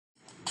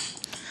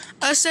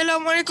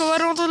Assalamualaikum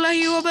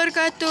warahmatullahi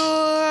wabarakatuh.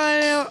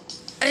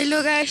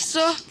 Hello guys. So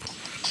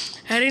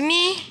hari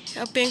ni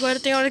apa yang korang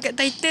tengok dekat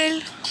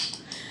title,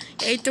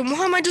 iaitu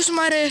MUHAMADOU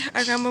SUMAREH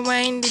akan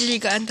bermain di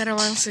Liga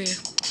Antarabangsa.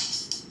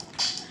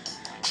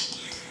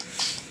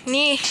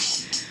 Ni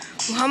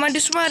MUHAMADOU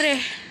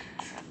SUMAREH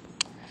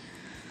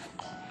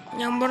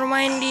yang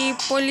bermain di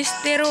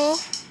Polistero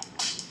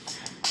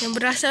yang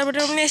berasal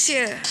dari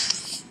Malaysia.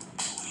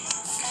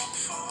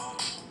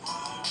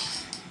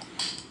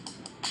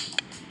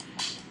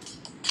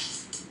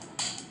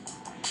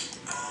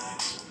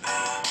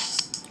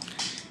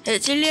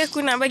 Actually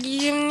aku nak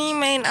bagi game ni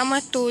main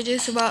amatur je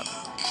sebab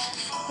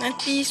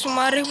nanti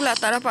SUMAREH pula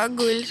tak dapat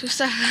gol.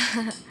 Susah.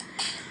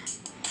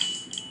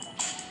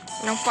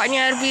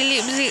 Nampaknya RB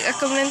Leipzig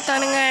akan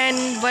menentang dengan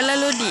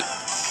Valladolid.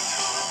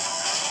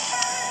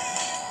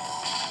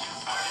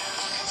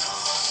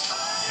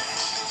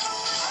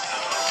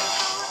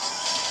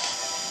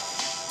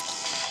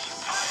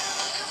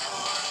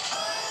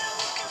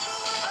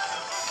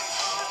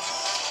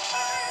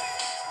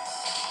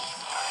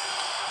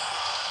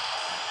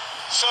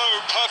 So,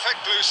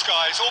 perfect blue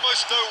skies,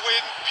 almost no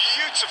wind,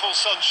 beautiful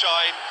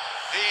sunshine.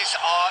 These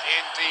are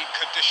indeed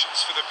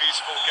conditions for the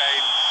beautiful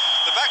game.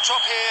 The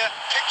backdrop here,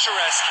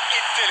 picturesque,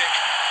 idyllic.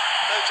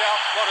 No doubt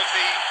one of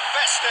the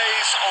best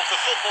days of the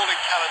footballing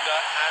calendar,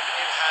 and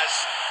it has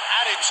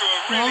added to a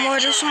really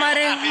MUHAMADOU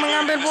SUMAREH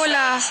mengambil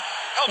bola,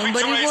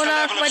 memberi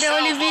bola kepada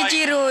Olivier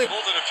Giroud.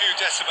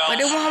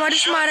 Pada MUHAMADOU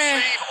SUMAREH.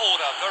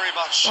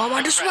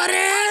 MUHAMADOU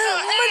SUMAREH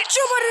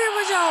mencuba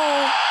dari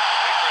jauh.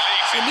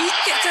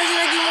 Sedikit saja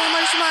lagi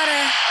MUHAMADOU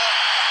SUMAREH.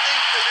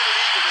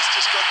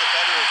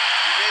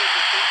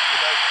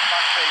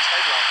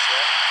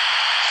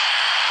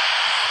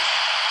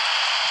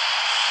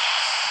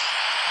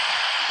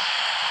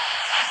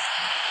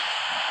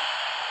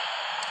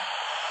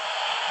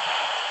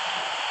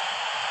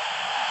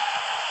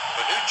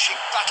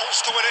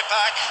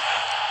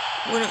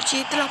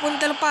 Bonucci telah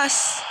pun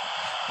terlepas.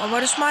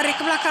 MUHAMADOU SUMAREH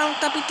ke belakang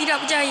tapi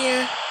tidak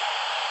berjaya.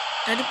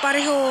 Dari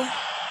Parejo.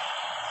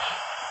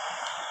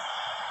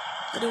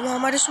 Dari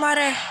MUHAMADOU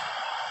SUMAREH.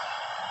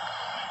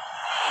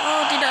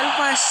 Oh, tidak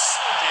lepas.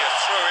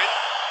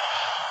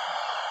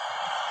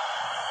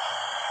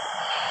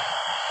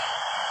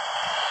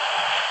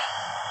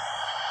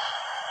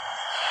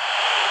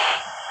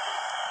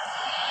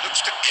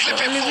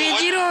 Olivier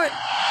Giroud.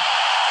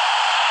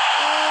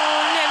 Oh,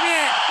 net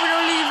back pada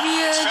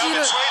Olivier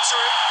Giroud.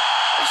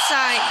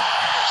 Offside.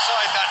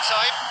 Offside that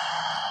time.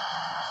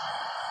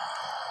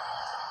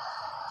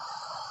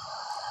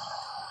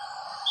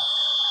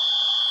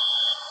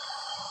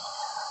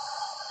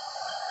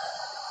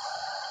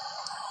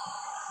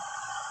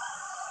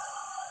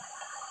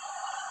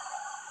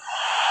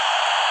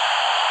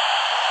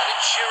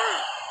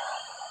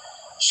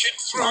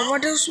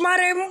 MUHAMADOU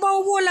SUMAREH membawa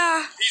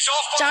bola.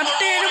 Cantik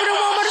daripada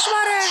MUHAMADOU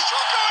SUMAREH.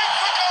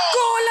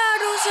 Gol lah,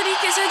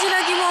 sedikit saja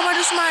lagi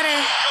MUHAMADOU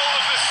SUMAREH.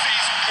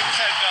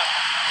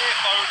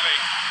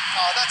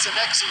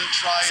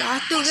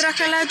 Satu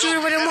gerakan laju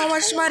daripada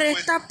MUHAMADOU SUMAREH,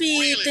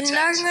 tapi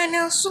tendangan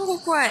yang sungguh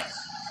kuat.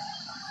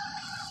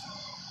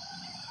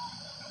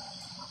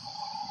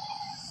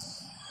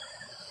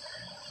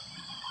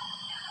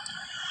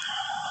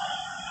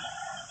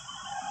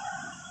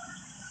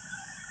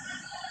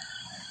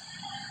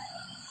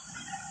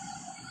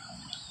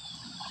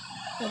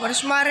 MUHAMADOU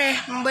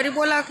SUMAREH memberi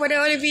bola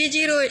kepada Olivier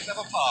Giroud.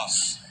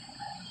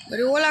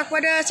 Beri bola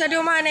kepada Sadio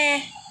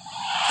Mane.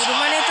 Sadio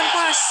Mane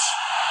terlepas.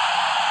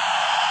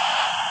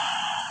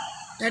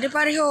 Dari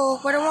Parejo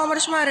kepada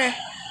MUHAMADOU SUMAREH.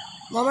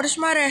 MUHAMADOU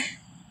SUMAREH.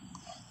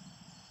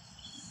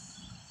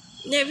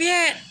 Net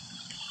back.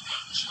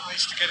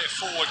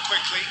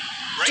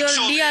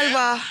 Jordi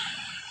Alba.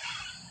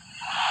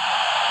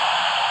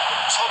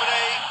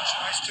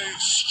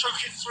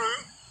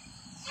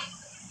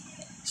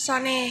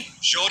 Sane.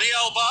 Jordi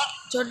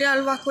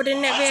Alba kepada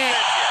net back.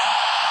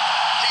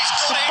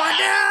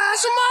 Kepada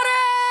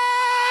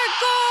SUMAREH.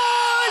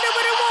 Gol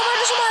daripada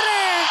MUHAMADOU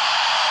SUMAREH.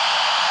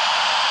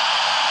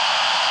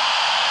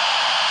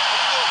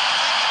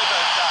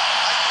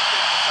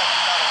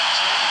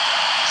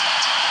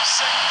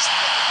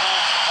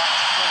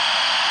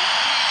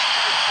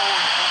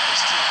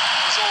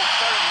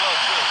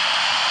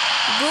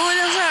 Gol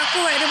yang sangat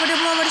kuat daripada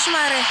MUHAMADOU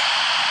SUMAREH.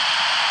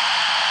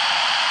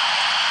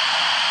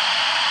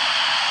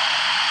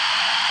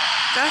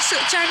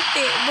 Kasut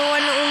cantik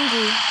berwarna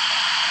ungu.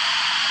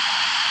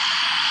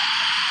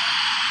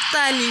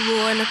 Tali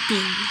berwarna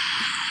pink.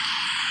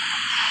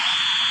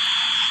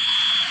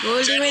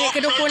 Gol di minit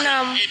ke-26.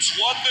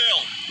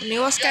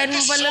 Menewaskan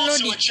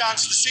Valladolid.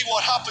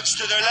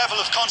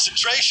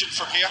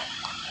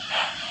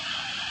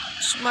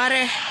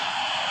 SUMAREH.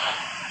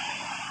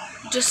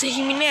 Jose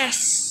Jimenez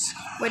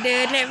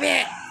pada net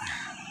back.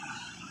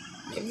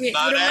 Net back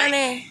kepada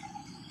Mane.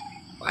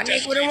 Mane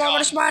kepada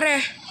MUHAMADOU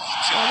SUMAREH.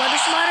 MUHAMADOU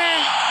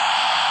SUMAREH.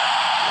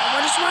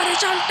 MUHAMADOU SUMAREH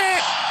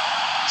cantik.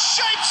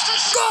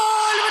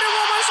 Gol daripada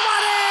MUHAMADOU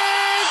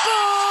SUMAREH.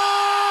 Gol.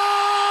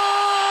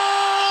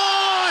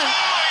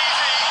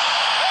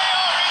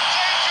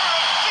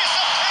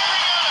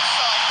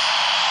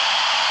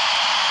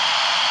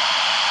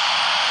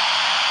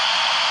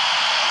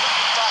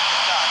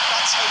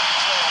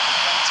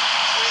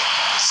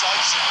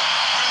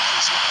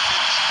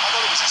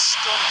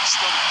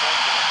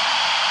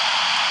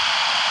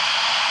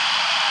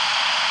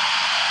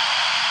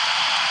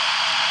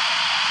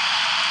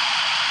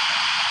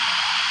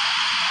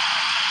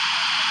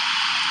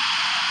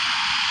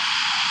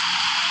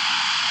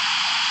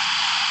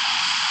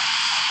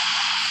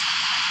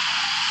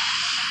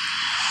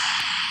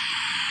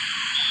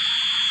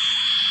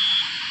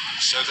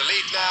 So the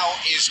lead now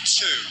is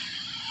 2.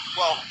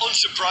 Well,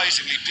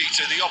 unsurprisingly,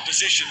 Peter, the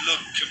opposition look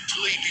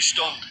completely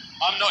stunned.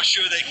 I'm not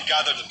sure they can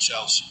gather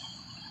themselves.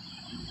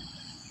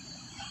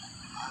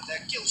 And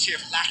they're guilty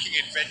of lacking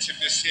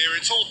inventiveness here.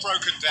 It's all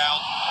broken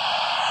down.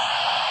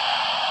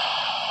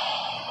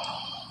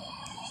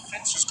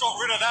 Defence has got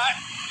rid of that.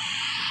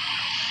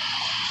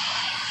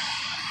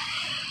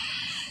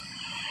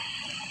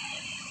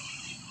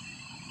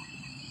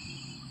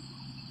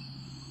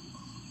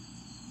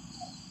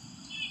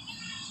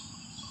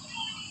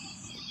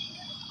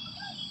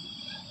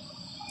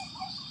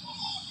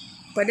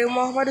 Pada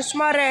MUHAMADOU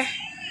SUMAREH.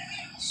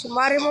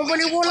 SUMAREH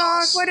memberi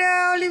bola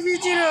kepada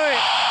Olivier Giroud.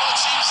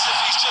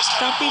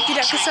 Tapi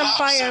tidak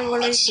kesampaian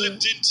bola itu.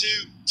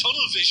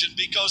 Tunnel vision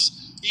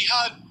because he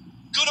had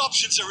good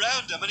options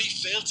around him and he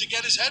failed to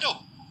get his head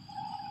up.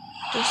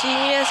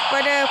 Jimenez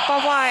kepada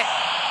Pavard.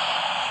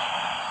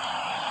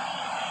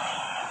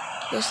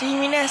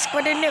 Jimenez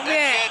kepada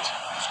Nedved.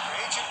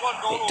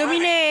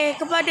 Jimenez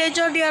kepada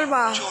Jordi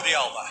Alba.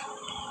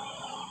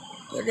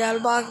 Jordi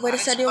Alba kepada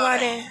Sadio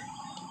Mane.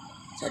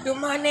 Sadio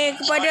Mane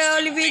kepada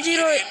Olivier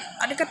Giroud.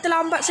 Adakah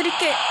terlambat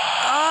sedikit?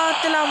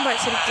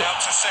 Terlambat sedikit.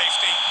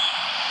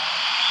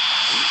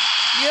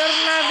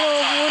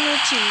 Bernardo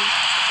Bonucci.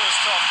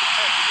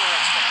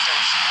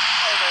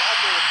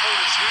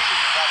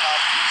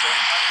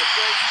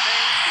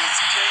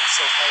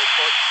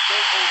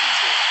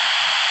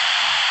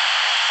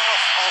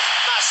 Of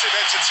massive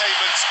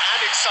entertainment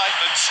and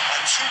excitement. A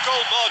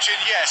 2-goal margin,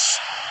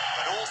 yes,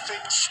 but all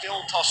things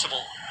still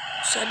possible.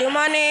 Sadio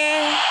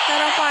Mane,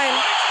 harapan.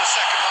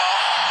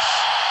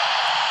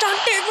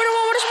 Cantik kepada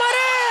MUHAMADOU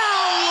SUMAREH.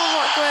 Allahu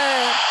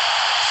Akbar.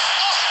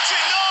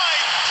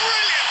 Denied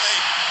brilliantly.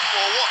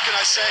 Well, what can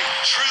I say?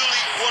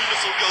 Truly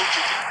wonderful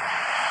goalkeeping.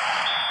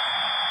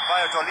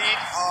 Valladolid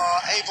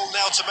are able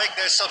now to make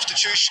their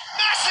substitution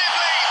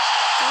massively.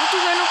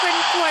 Itu ganukan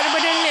kuat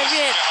daripada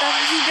Nedved,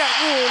 tapi tidak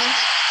pun.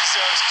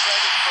 Deserves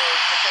credit for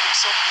getting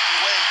something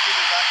away,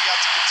 given that he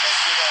had to contend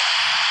with a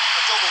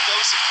double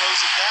dose of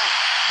closing down.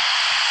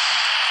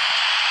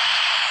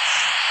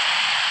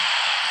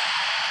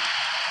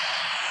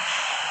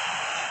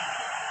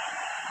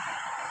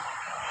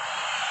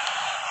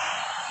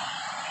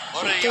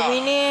 Macam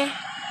ini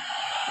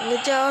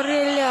mengejar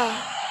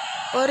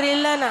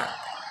Orellana.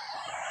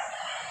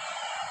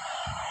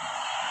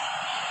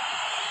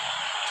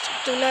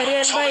 Satu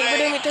larian baik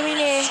pada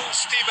McTominay.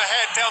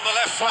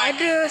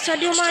 Pada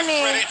Sadio Mane.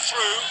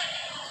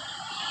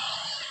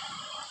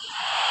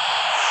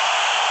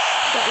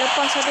 Tak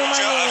lepas Sadio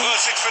Mane.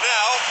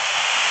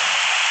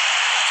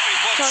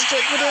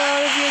 Cantik pada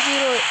Olivier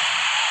Giroud.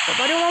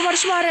 Kepada MUHAMADOU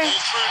SUMAREH.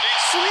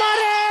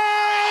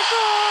 SUMAREH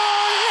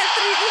gol.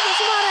 Hat-trick untuk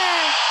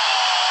SUMAREH.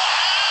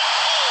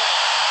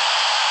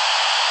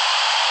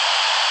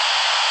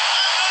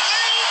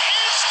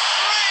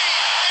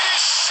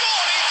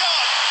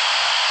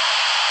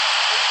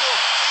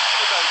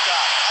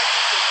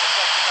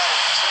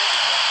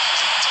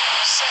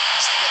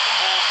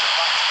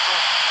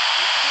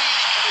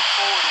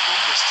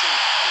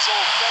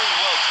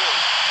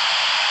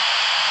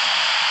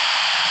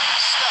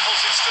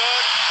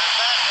 Third, and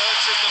that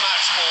earns him the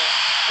match ball.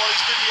 Well,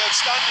 he's been the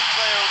outstanding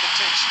player on the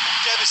pitch,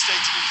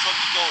 devastating in front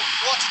of goal.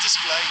 What a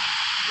display,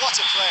 what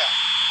a player.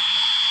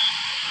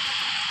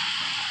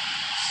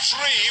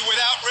 3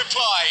 without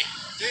reply.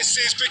 This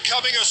is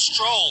becoming a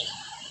stroll.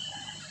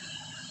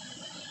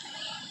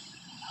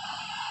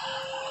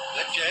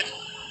 Nedved.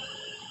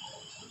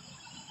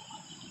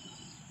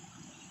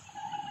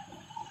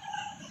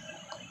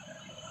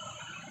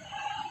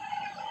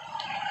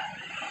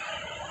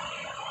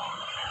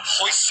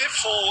 Hoists it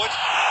forward. The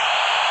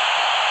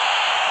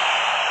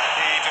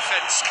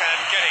defence can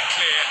get it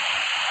clear.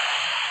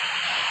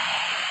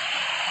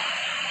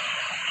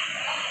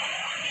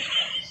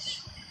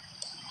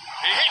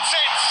 He hits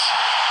it!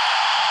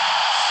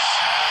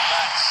 And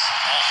that's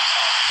off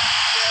top.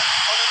 Yeah,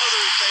 on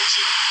another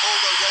occasion, all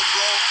that went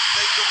wrong,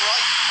 they come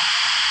right.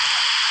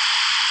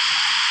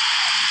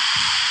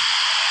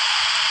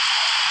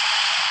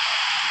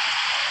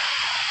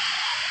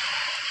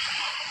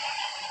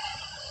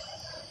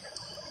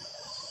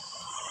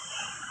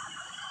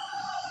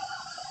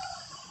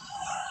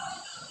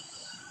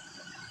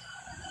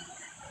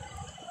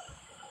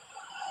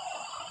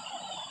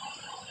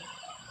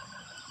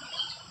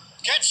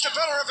 Gets the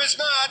better of his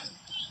man.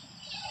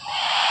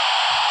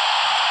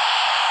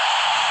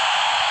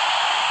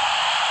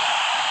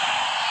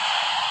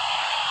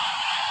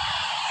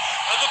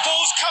 And the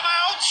ball's come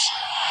out.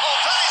 Oh,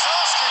 that is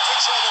asking for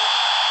trouble.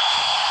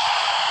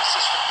 The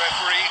assistant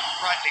referee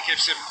rightly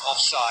gives him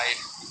offside.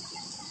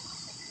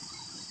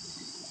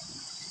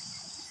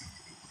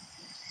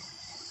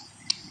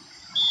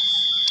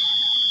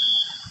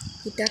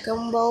 Kita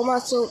akan membawa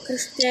masuk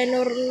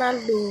Cristiano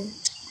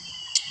Ronaldo.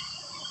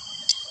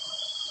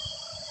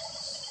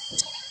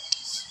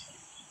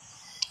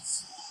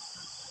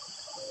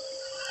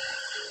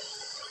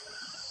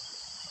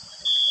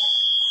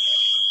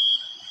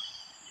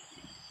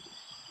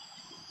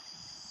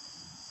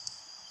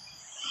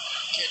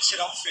 Gets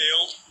it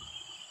upfield.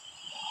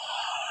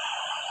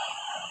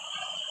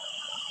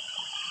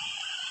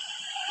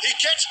 He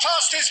gets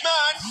past his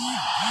man.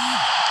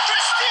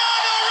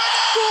 Cristiano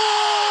Ronaldo.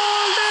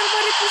 Gol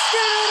dari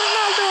Cristiano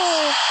Ronaldo.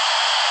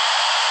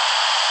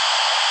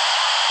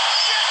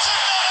 Yet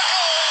another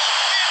goal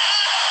in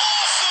an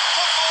awesome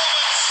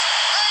performance.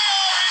 They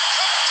are in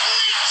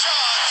complete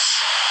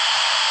charge.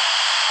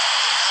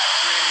 That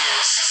really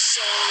is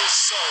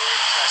so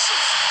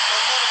impressive.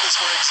 Well, none of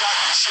us were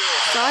exactly sure.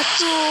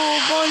 Satu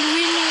gol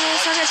winning yang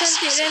sangat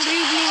cantik dan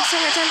dribbling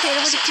sangat cantik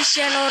daripada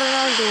Cristiano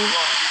Ronaldo.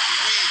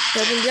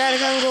 Dia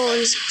menjarkan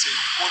gol. 4-0.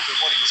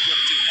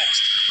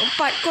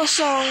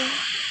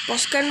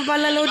 Pasukan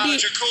Balalodi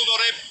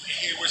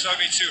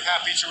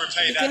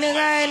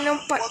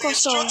dikenakan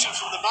 4-0.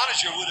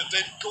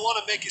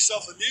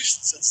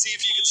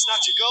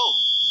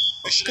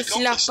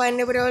 Kesilapan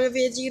daripada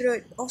Olivier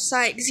Giroud.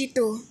 Offside di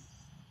situ.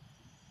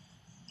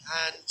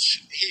 And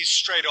he's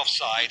straight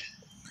offside.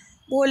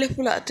 Boleh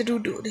pula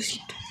terduduk di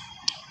situ.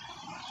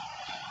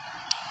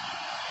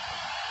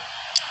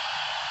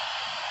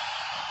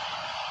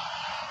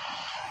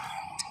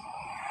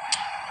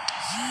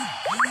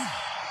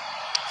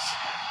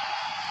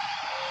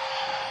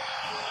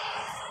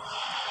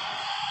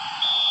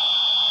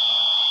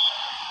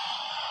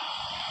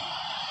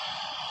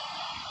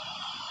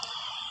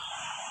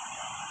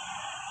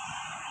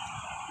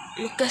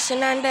 Lucas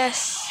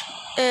Hernandez.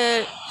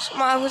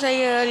 Maaf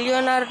saya,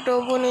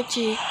 Leonardo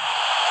Bonucci.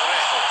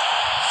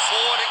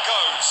 Forward it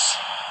goes.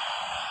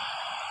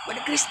 Pada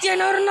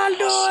Cristiano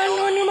Ronaldo,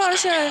 Anthony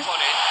Martial.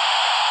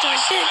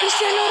 Cantik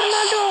Cristiano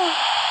Ronaldo.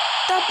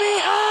 Tapi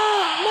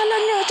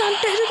malangnya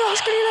cantik juga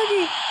sekali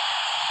lagi.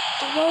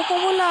 Terbawa ke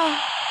bola.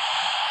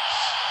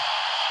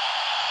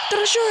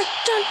 Tershoot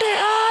cantik.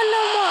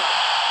 Alamak.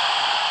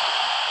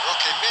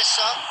 Roque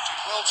Mesa did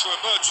well to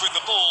emerge with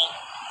the ball.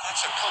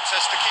 That's a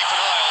contest to keep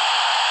an eye on.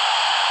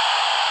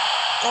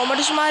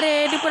 Muhamadou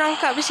Sumareh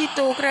diperangkap di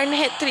situ kerana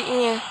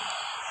hat-tricknya.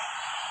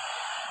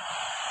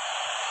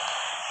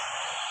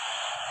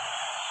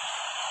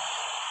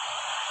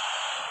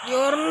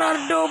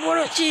 Leonardo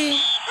Bonucci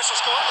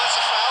Whistle's gone, that's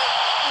a foul.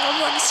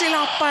 buat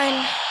kesilapan.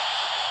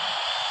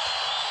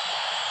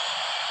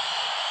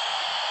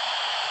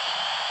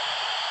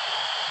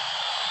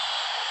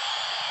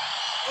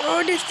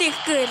 Oh, dia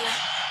tackle.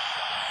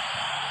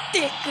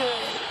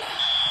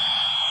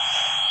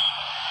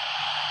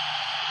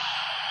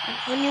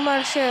 Anthony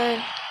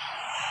Martial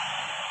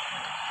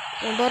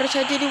yang baru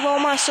saja dibawa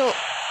masuk.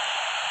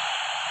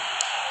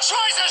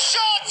 Tries a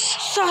shot.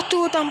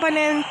 Satu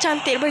tampanan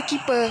cantik daripada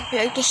keeper,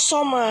 iaitu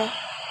Sommer,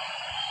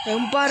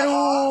 yang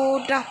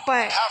baru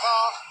dapat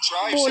Pavard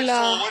drives it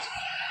bola. forward.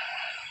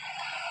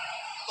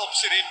 Lobs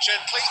it in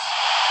gently.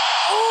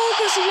 Oh,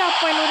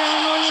 kesilapan orang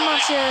Anthony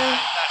Martial.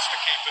 That's the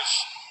keepers.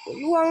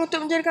 Peluang untuk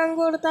menjadikan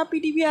gol tetapi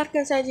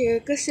dibiarkan saja.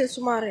 Kesil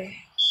Sumareh.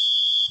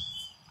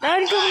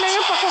 Dan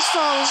kemenangan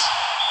 4-0.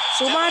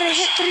 Sumareh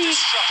hat-trick.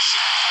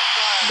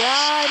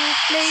 Dan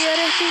player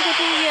rating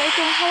tertinggi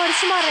iaitu Muhamadou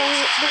Sumareh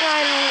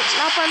dengan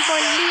 8.5.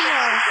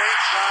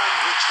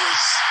 Which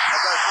was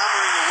about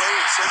hammering away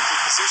in central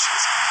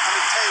positions, and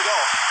it paid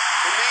off.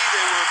 For me,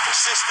 they were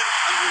persistent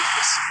and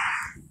ruthless.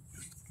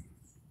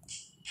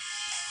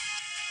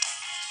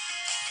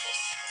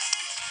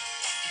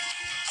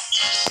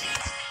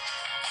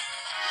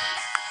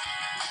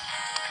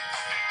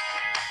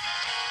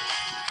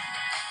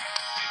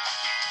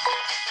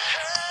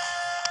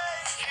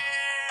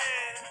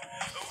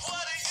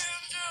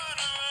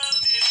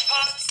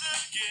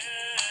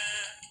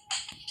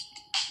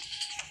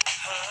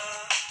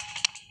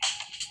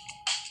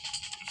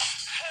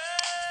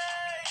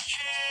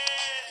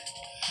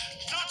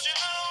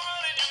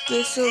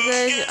 Okay, so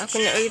guys,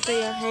 aku nak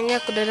beritahu yang hari ni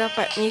aku dah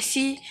dapat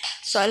misi.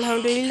 So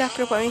Alhamdulillah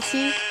aku dapat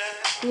misi.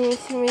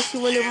 Misi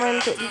boleh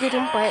main untuk 3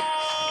 tempat,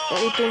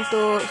 iaitu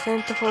untuk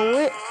center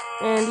forward,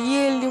 and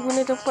Real dia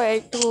guna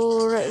tempat iaitu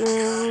right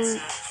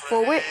wing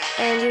forward,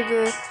 and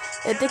juga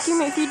attacking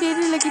midfielder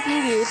dia lagi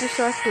tinggi iaitu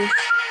 100.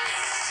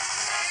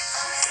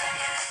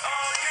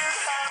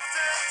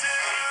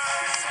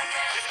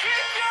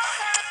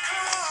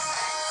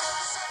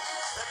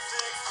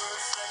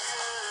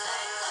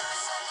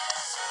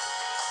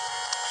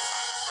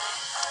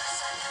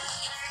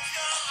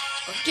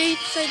 Okay,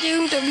 itu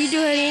saja untuk video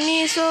hari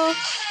ini. So,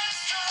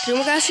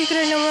 terima kasih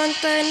kerana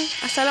menonton.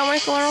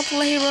 Assalamualaikum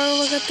warahmatullahi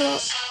wabarakatuh.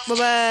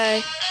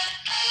 Bye-bye.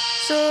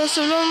 So,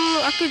 sebelum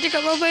aku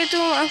cakap bye-bye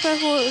tu, maaf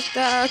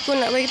aku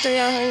nak beritahu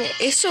yang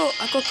esok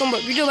aku akan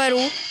buat video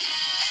baru.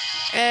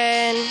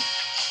 And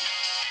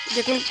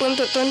jangan lupa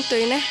untuk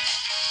tonton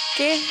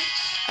Okay.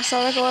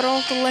 Assalamualaikum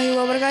warahmatullahi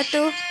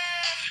wabarakatuh.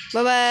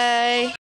 Bye-bye.